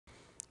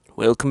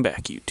Welcome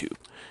back, YouTube.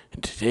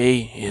 And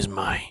today is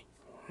my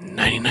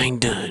 99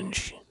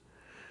 dunge.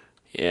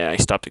 Yeah, I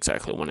stopped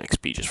exactly 1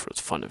 XP just for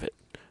the fun of it.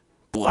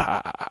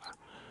 Blah.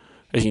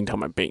 As you can tell,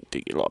 my bank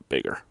did get a lot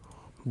bigger.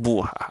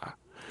 Blah.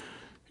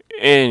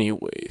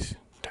 Anyways,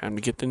 time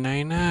to get the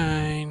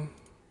 99.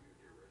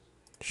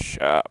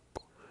 Shop.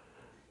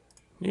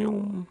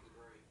 Bam.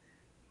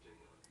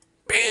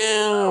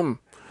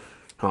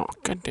 Oh,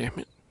 god damn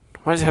it.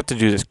 Why does it have to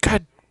do this?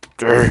 God.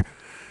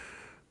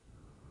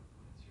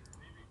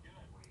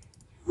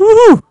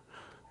 Woo!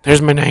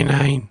 There's my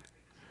 99.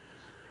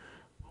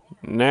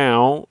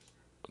 Now,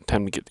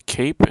 time to get the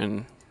cape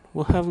and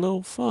we'll have a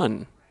little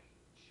fun.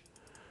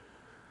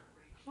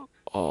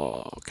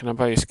 Oh, can I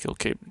buy a skill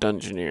cape?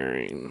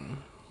 Dungeoneering.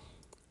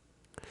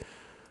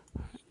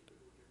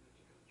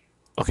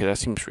 Okay, that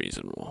seems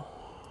reasonable.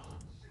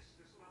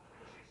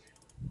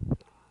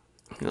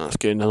 Let's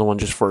get another one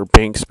just for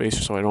bank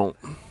space so I don't.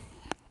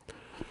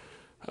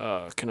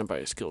 Can I buy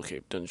a skill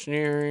cape?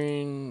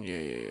 Dungeoneering.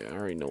 Yeah. I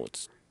already know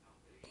it's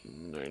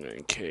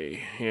 99k.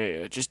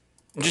 Yeah. Just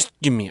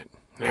give me it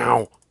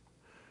now.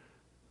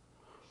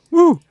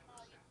 Woo!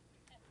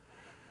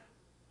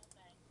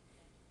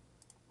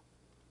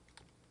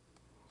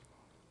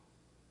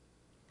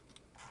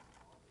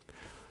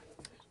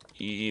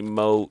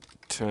 Emote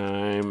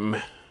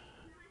time.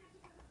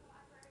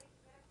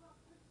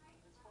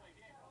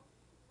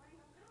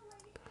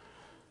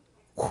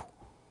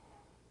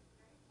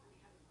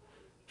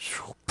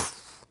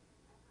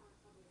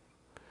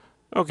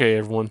 Okay,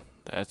 everyone.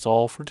 That's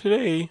all for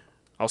today.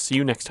 I'll see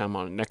you next time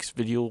on the next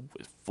video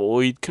with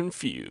Void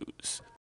Confuse.